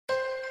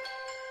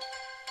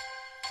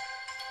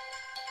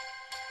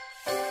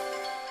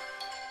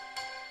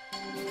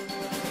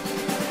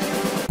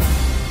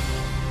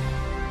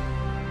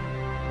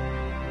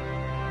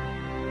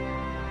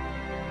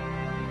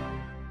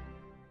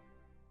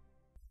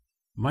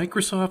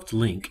Microsoft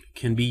Lync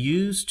can be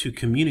used to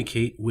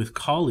communicate with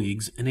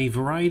colleagues in a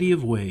variety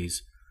of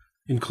ways,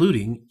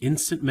 including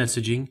instant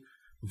messaging,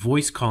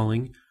 voice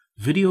calling,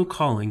 video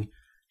calling,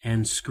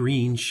 and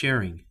screen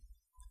sharing.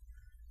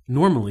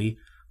 Normally,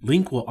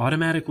 Lync will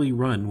automatically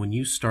run when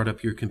you start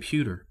up your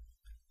computer.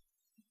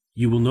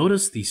 You will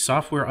notice the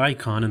software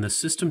icon in the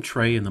system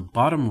tray in the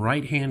bottom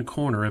right-hand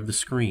corner of the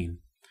screen.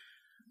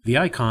 The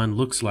icon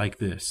looks like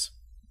this.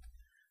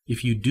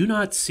 If you do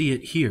not see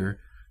it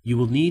here, you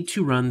will need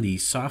to run the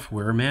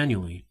software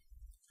manually.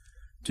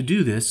 To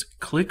do this,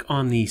 click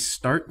on the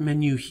Start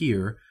menu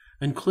here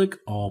and click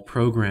All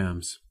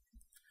Programs.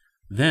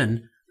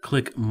 Then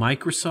click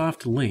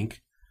Microsoft Lync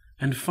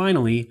and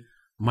finally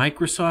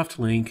Microsoft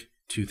Lync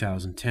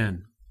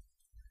 2010.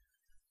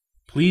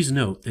 Please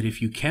note that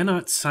if you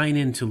cannot sign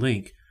in to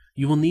Lync,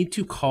 you will need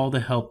to call the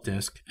help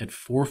desk at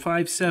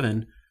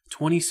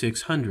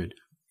 457-2600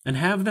 and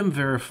have them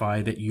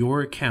verify that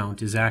your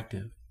account is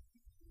active.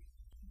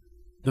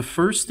 The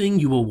first thing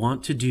you will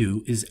want to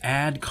do is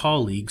add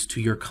colleagues to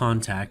your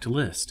contact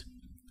list.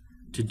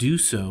 To do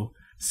so,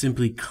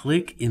 simply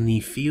click in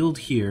the field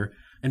here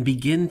and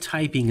begin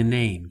typing a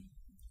name.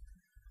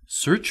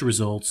 Search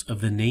results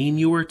of the name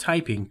you are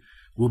typing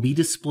will be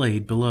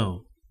displayed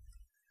below.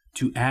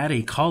 To add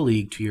a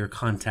colleague to your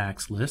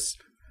contacts list,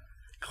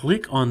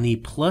 click on the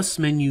plus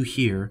menu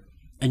here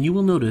and you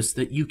will notice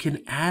that you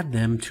can add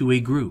them to a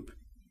group.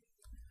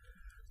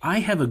 I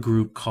have a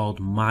group called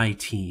My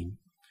Team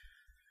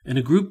and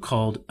a group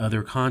called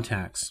Other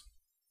Contacts.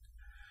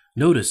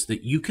 Notice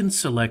that you can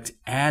select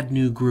Add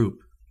New Group.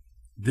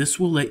 This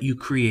will let you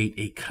create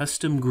a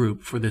custom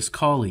group for this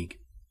colleague.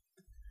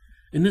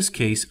 In this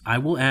case, I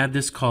will add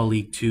this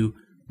colleague to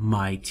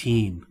My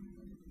Team.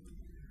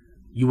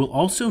 You will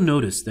also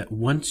notice that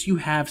once you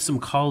have some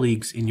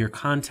colleagues in your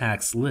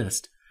contacts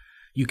list,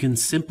 you can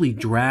simply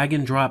drag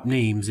and drop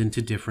names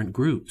into different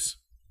groups.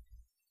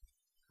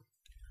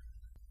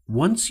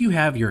 Once you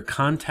have your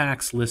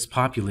contacts list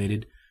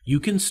populated, you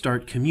can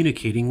start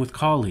communicating with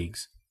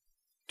colleagues.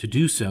 To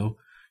do so,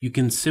 you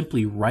can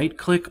simply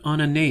right-click on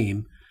a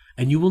name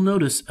and you will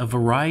notice a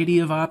variety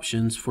of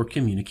options for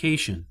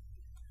communication.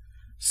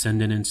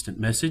 Send an instant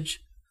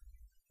message,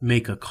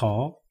 make a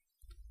call,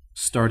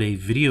 start a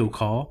video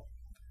call,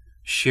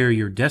 share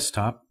your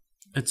desktop,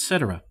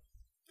 etc.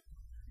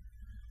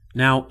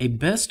 Now, a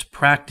best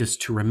practice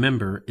to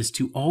remember is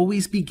to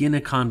always begin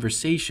a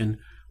conversation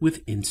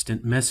with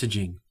instant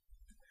messaging.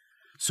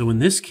 So in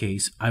this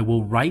case, I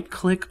will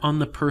right-click on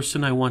the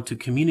person I want to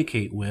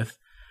communicate with,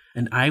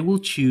 and I will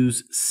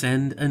choose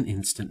Send an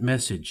Instant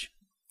Message.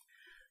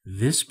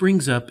 This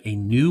brings up a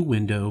new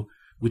window,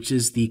 which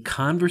is the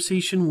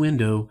conversation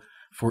window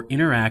for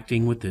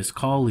interacting with this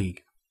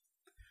colleague.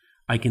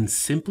 I can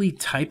simply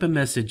type a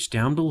message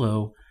down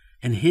below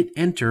and hit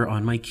Enter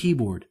on my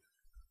keyboard,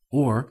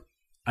 or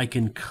I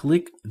can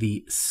click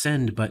the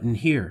Send button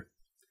here.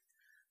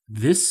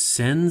 This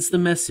sends the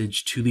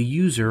message to the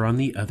user on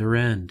the other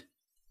end.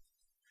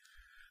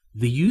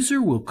 The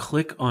user will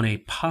click on a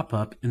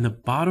pop-up in the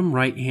bottom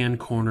right-hand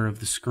corner of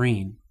the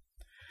screen,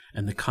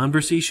 and the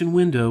conversation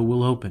window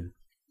will open.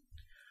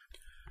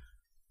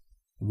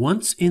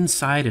 Once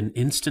inside an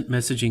instant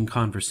messaging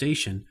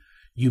conversation,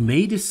 you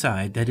may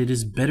decide that it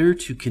is better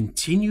to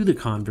continue the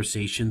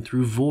conversation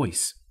through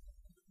voice.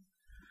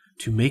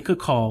 To make a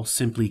call,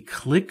 simply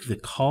click the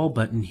Call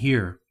button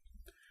here.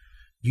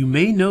 You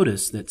may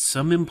notice that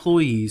some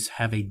employees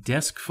have a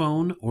desk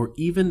phone or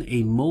even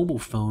a mobile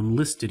phone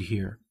listed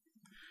here,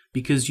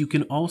 because you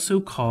can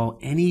also call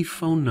any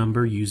phone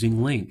number using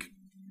Lync.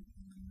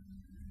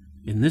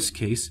 In this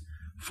case,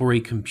 for a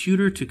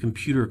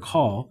computer-to-computer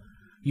call,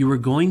 you are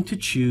going to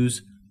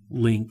choose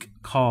Lync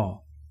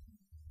Call.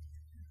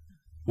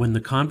 When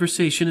the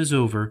conversation is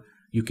over,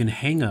 you can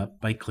hang up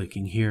by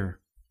clicking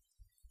here.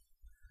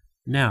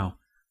 Now,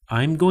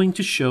 I'm going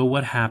to show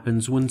what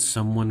happens when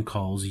someone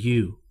calls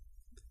you.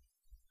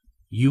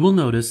 You will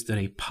notice that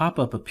a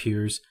pop-up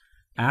appears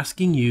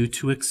asking you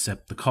to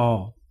accept the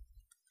call.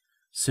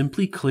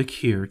 Simply click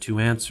here to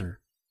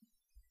answer.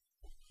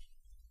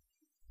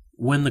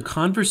 When the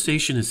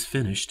conversation is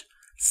finished,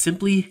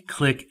 simply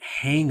click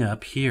Hang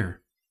Up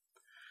here.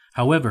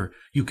 However,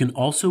 you can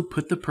also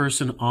put the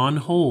person on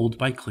hold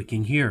by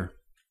clicking here.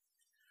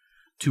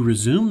 To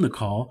resume the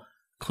call,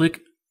 click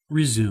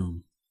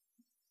Resume.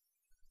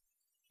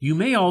 You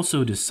may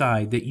also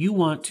decide that you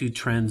want to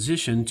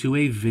transition to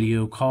a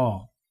video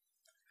call.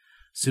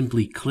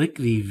 Simply click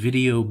the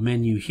video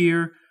menu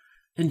here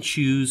and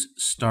choose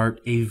Start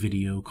a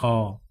Video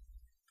Call.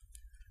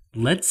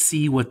 Let's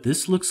see what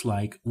this looks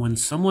like when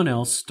someone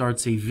else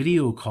starts a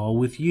video call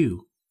with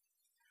you.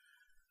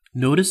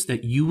 Notice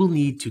that you will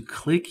need to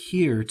click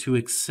here to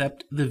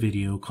accept the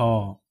video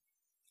call.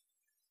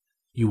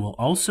 You will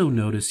also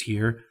notice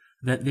here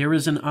that there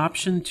is an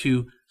option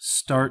to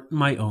Start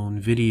My Own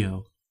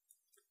Video.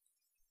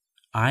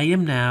 I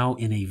am now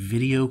in a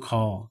video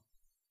call.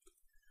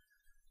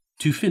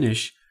 To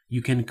finish,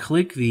 you can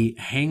click the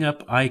Hang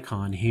Up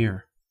icon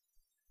here.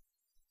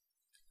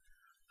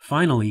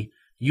 Finally,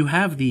 you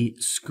have the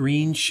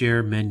Screen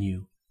Share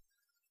menu.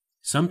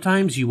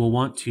 Sometimes you will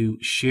want to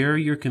share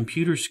your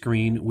computer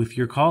screen with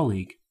your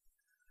colleague.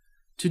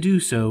 To do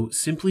so,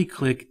 simply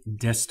click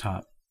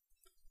Desktop.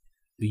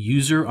 The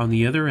user on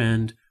the other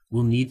end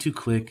will need to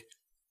click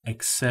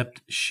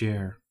Accept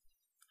Share.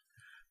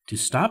 To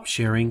stop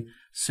sharing,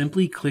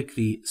 simply click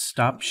the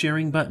Stop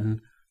Sharing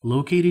button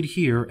located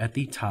here at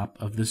the top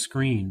of the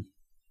screen.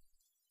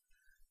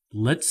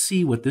 Let's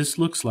see what this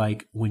looks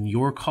like when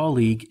your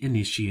colleague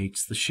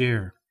initiates the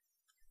share.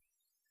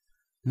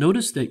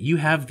 Notice that you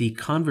have the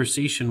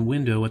conversation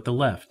window at the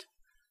left,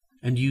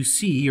 and you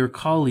see your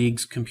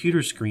colleague's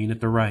computer screen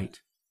at the right.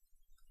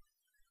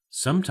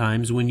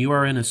 Sometimes when you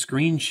are in a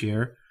screen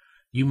share,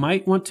 you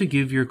might want to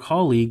give your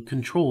colleague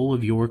control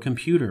of your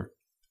computer.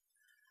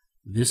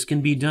 This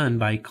can be done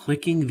by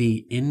clicking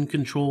the In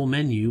Control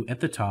menu at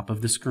the top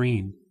of the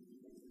screen.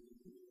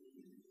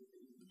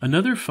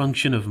 Another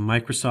function of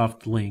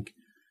Microsoft Lync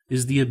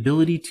is the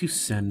ability to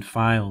send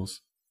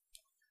files.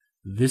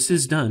 This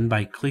is done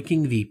by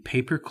clicking the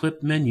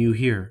Paperclip menu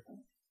here.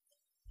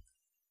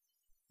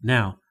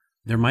 Now,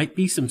 there might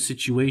be some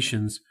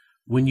situations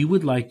when you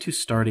would like to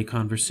start a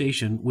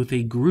conversation with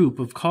a group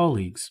of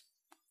colleagues.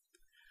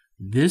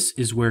 This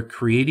is where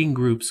creating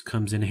groups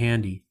comes in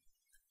handy.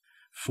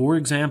 For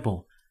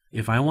example,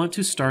 if I want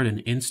to start an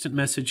instant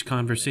message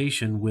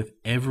conversation with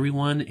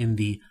everyone in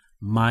the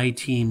My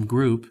Team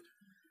group,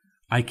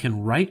 I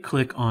can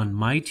right-click on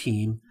My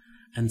Team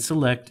and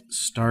select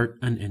Start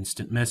an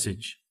Instant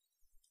Message.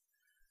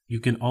 You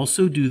can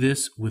also do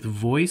this with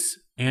voice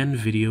and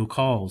video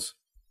calls.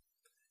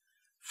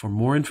 For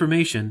more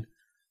information,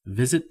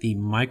 visit the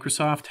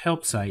Microsoft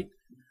Help site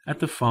at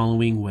the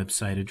following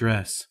website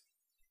address.